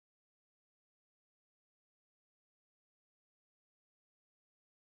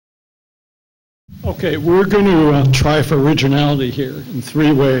Okay, we're going to try for originality here in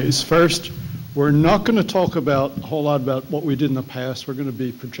three ways. First, we're not going to talk about a whole lot about what we did in the past. We're going to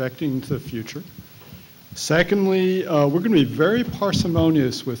be projecting into the future. Secondly, we're going to be very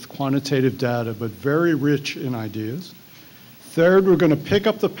parsimonious with quantitative data, but very rich in ideas. Third, we're going to pick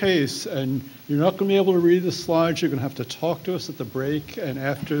up the pace, and you're not going to be able to read the slides. You're going to have to talk to us at the break and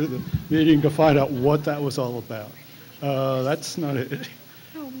after the meeting to find out what that was all about. That's not it.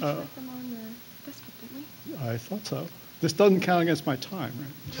 No, we set them on the desktop, didn't we? I thought so. This doesn't count against my time,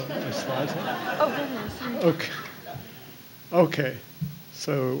 right? So my slides are... Oh, no, sorry. Okay. Okay.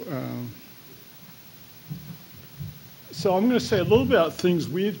 So, so I'm going to say a little bit about things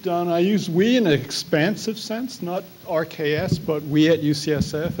we've done. I use we in an expansive sense, not RKS, but we at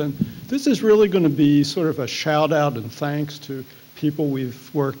UCSF. And this is really going to be sort of a shout out and thanks to people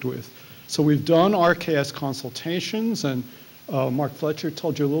we've worked with. So we've done RKS consultations, and Mark Fletcher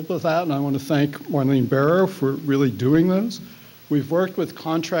told you a little bit of that, and I want to thank Marlene Barrow for really doing those. We've worked with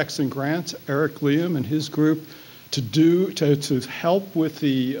contracts and grants, Eric Liam and his group, to help with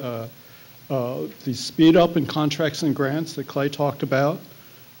the speed up in contracts and grants that Clay talked about.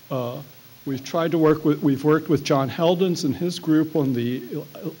 We've worked with John Heldens and his group on the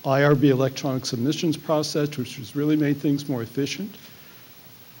IRB electronic submissions process, which has really made things more efficient.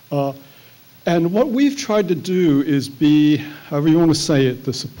 And what we've tried to do is be, however you want to say it,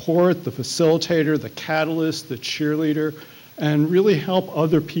 the support, the facilitator, the catalyst, the cheerleader, and really help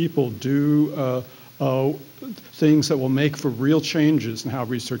other people do things that will make for real changes in how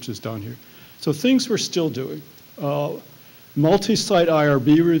research is done here. So things we're still doing. Multi-site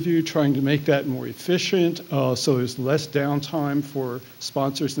IRB review, trying to make that more efficient so there's less downtime for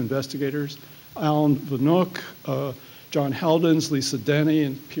sponsors and investigators. Alan Vanook, John Heldens, Lisa Denny,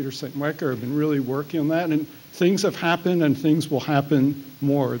 and Peter St. Wecker have been really working on that, and things have happened and things will happen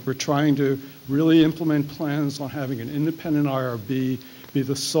more. We're trying to really implement plans on having an independent IRB be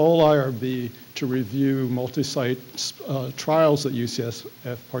the sole IRB to review multi-site trials that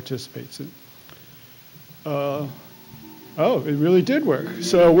UCSF participates in. Oh, it really did work.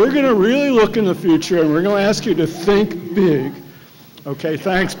 So we're going to really look in the future, and we're going to ask you to think big. Okay,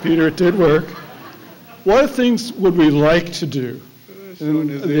 thanks, Peter. It did work. What things would we like to do in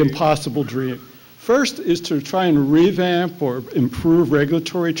the impossible dream? First is to try and revamp or improve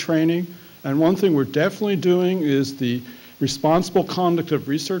regulatory training. And one thing we're definitely doing is the Responsible Conduct of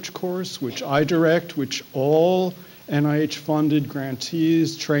Research course, which I direct, which all NIH-funded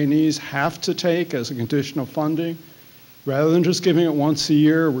grantees, trainees have to take as a condition of funding. Rather than just giving it once a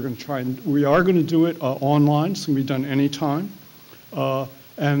year, we are going to do it online, so it can be done anytime.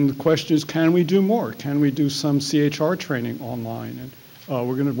 And the question is, can we do more? Can we do some CHR training online? And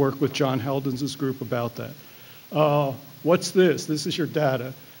we're going to work with John Heldens' group about that. What's this? This is your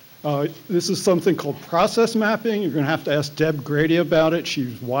data. This is something called process mapping. You're going to have to ask Deb Grady about it.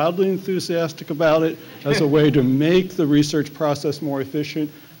 She's wildly enthusiastic about it as a way to make the research process more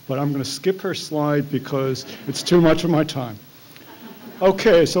efficient. But I'm going to skip her slide because it's too much of my time.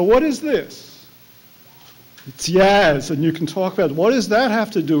 Okay, so what is this? It's Yaz, and you can talk about what does that have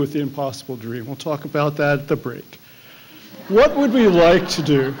to do with the impossible dream? We'll talk about that at the break. What would we like to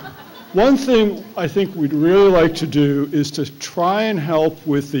do? One thing I think we'd really like to do is to try and help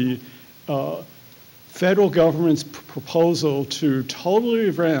with the federal government's proposal to totally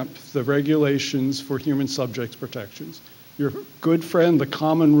revamp the regulations for human subjects protections. Your good friend, the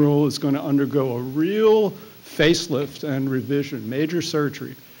Common Rule, is going to undergo a real facelift and revision, major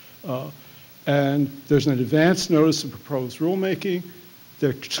surgery. And there's an advance notice of proposed rulemaking.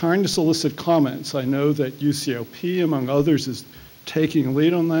 They're trying to solicit comments. I know that UCOP, among others, is taking a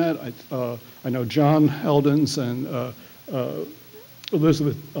lead on that. I know John Heldens and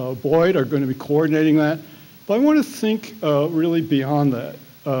Elizabeth Boyd are going to be coordinating that. But I want to think really beyond that.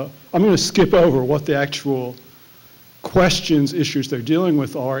 I'm going to skip over what the actual questions, issues they're dealing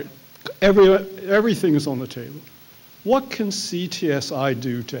with are. Everything is on the table. What can CTSI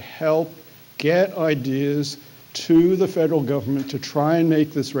do to help get ideas to the federal government to try and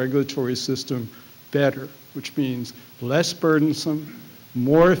make this regulatory system better, which means less burdensome,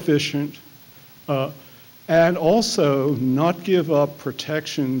 more efficient, and also not give up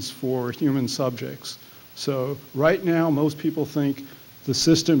protections for human subjects. So right now, most people think the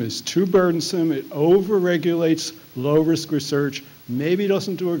system is too burdensome, it over-regulates low-risk research, maybe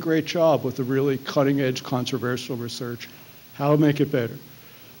doesn't do a great job with the really cutting-edge controversial research. How to make it better?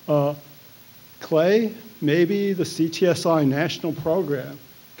 Clay, maybe the CTSI national program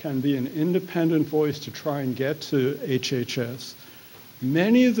can be an independent voice to try and get to HHS.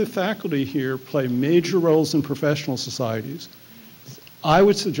 Many of the faculty here play major roles in professional societies. I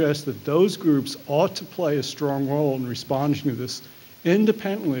would suggest that those groups ought to play a strong role in responding to this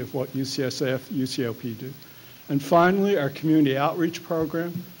independently of what UCSF, UCOP do. And finally, our community outreach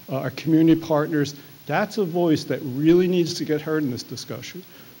program, our community partners, that's a voice that really needs to get heard in this discussion.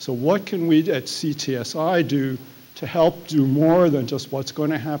 So what can we at CTSI do to help do more than just what's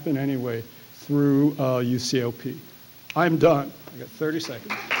going to happen anyway through UCOP? I'm done. I got 30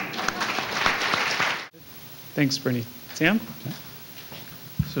 seconds. Thanks, Bernie. Sam? Okay.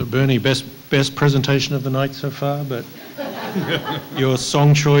 So Bernie, best presentation of the night so far, but your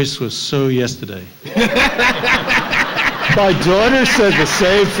song choice was So Yesterday. My daughter said the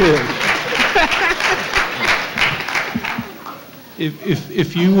same thing.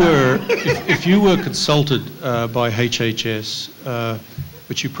 If you were consulted by HHS,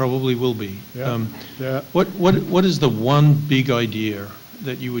 which you probably will be, what is the one big idea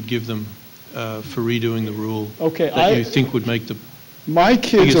that you would give them for redoing the rule that you think would make the My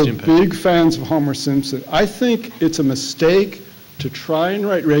kids are impact? big fans of Homer Simpson. I think it's a mistake to try and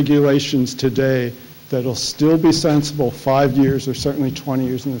write regulations today that'll still be sensible 5 years or certainly 20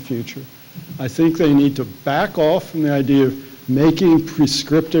 years in the future. I think they need to back off from the idea of making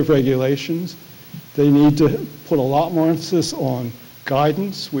prescriptive regulations. They need to put a lot more emphasis on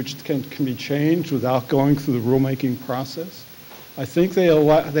guidance, which can be changed without going through the rulemaking process. I think they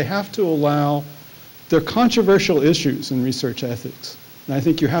have to allow, there are controversial issues in research ethics, and I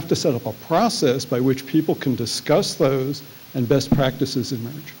think you have to set up a process by which people can discuss those and best practices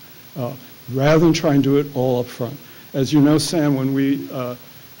emerge, rather than try and do it all up front. As you know, Sam, when we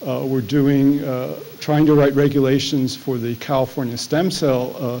were trying to write regulations for the California Stem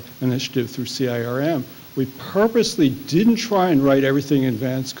Cell Initiative through CIRM, we purposely didn't try and write everything in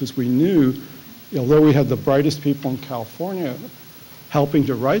advance because we knew, although we had the brightest people in California helping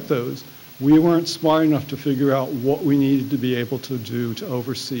to write those, we weren't smart enough to figure out what we needed to be able to do to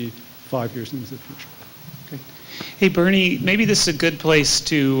oversee 5 years into the future. Okay. Hey, Bernie, maybe this is a good place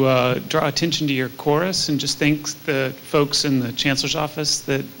to draw attention to your chorus and just thank the folks in the Chancellor's office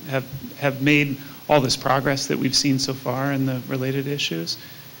that have made all this progress that we've seen so far in the related issues.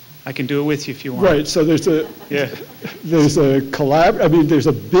 I can do it with you if you want. Right, so there's a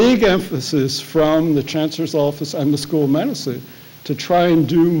big emphasis from the Chancellor's office and the School of Medicine to try and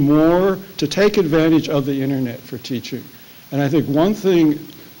do more, to take advantage of the internet for teaching. And I think one thing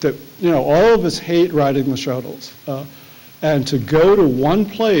that, all of us hate riding the shuttles. And to go to one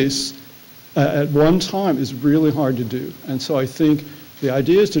place at one time is really hard to do. And so I think the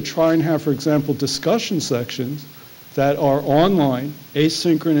idea is to try and have, for example, discussion sections that are online,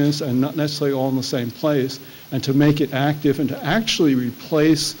 asynchronous, and not necessarily all in the same place, and to make it active and to actually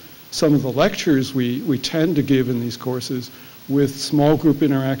replace some of the lectures we tend to give in these courses with small group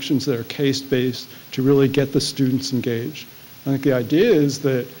interactions that are case-based to really get the students engaged. I think the idea is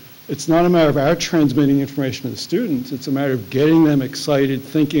that it's not a matter of our transmitting information to the students, it's a matter of getting them excited,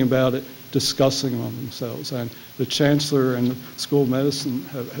 thinking about it, discussing among themselves. And the Chancellor and the School of Medicine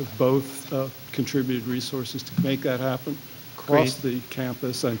have both contributed resources to make that happen across the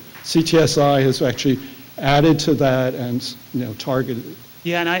campus. And CTSI has actually added to that and targeted it.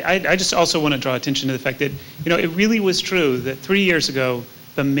 Yeah, and I just also want to draw attention to the fact that, it really was true that 3 years ago,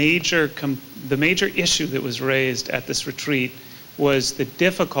 the major issue that was raised at this retreat was the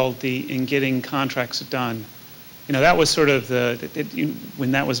difficulty in getting contracts done. That was sort of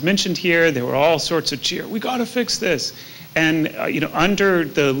when that was mentioned here, there were all sorts of cheer. We got to fix this. And, under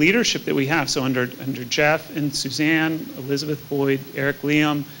the leadership that we have, so under Jeff and Suzanne, Elizabeth Boyd, Eric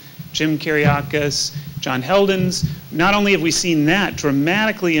Liam, Jim Kariakis, John Heldens, not only have we seen that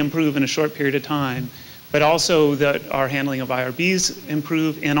dramatically improve in a short period of time, but also that our handling of IRBs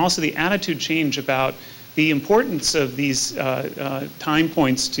improve, and also the attitude change about the importance of these time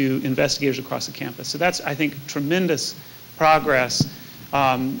points to investigators across the campus. So that's, I think, tremendous progress.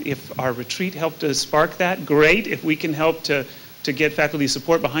 If our retreat helped to spark that, great. If we can help to get faculty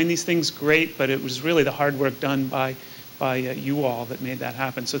support behind these things, great. But it was really the hard work done by you all that made that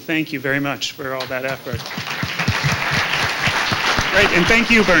happen. So thank you very much for all that effort. Great, and thank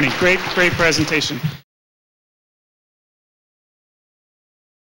you, Bernie. Great presentation.